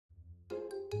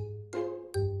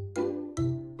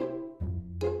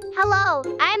Hello,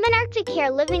 I am an Arctic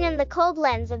hare living in the cold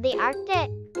lands of the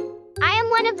Arctic. I am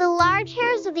one of the large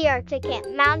hares of the Arctic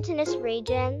and mountainous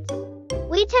regions.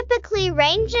 We typically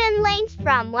range in length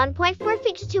from 1.4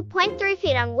 feet to 2.3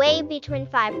 feet and weigh between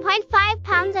 5.5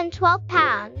 pounds and 12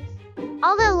 pounds.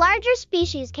 Although larger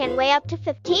species can weigh up to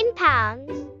 15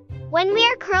 pounds. When we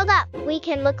are curled up, we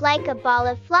can look like a ball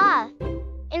of fluff.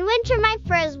 In winter, my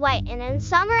fur is white, and in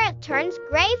summer it turns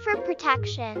gray for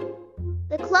protection.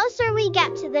 The closer we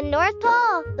get to the North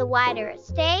Pole, the wider it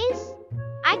stays.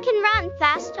 I can run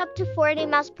fast up to 40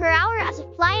 miles per hour as if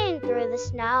flying through the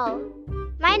snow.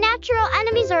 My natural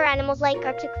enemies are animals like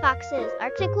Arctic foxes,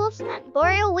 Arctic wolves, and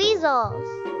boreal weasels.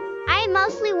 I eat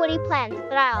mostly woody plants,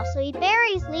 but I also eat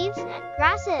berries, leaves, and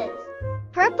grasses.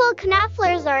 Purple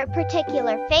knaflers are a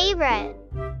particular favorite.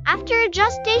 After a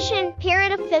gestation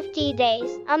period of 50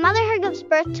 days, a mother hare gives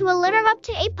birth to a litter of up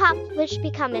to 8 pups, which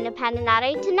become independent at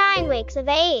 8 to 9 weeks of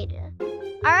age.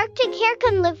 Our Arctic hare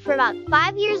can live for about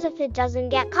 5 years if it doesn't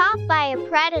get caught by a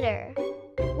predator.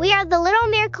 We are the little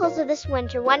miracles of this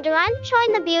winter wonderland,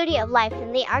 showing the beauty of life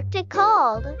in the Arctic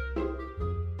cold.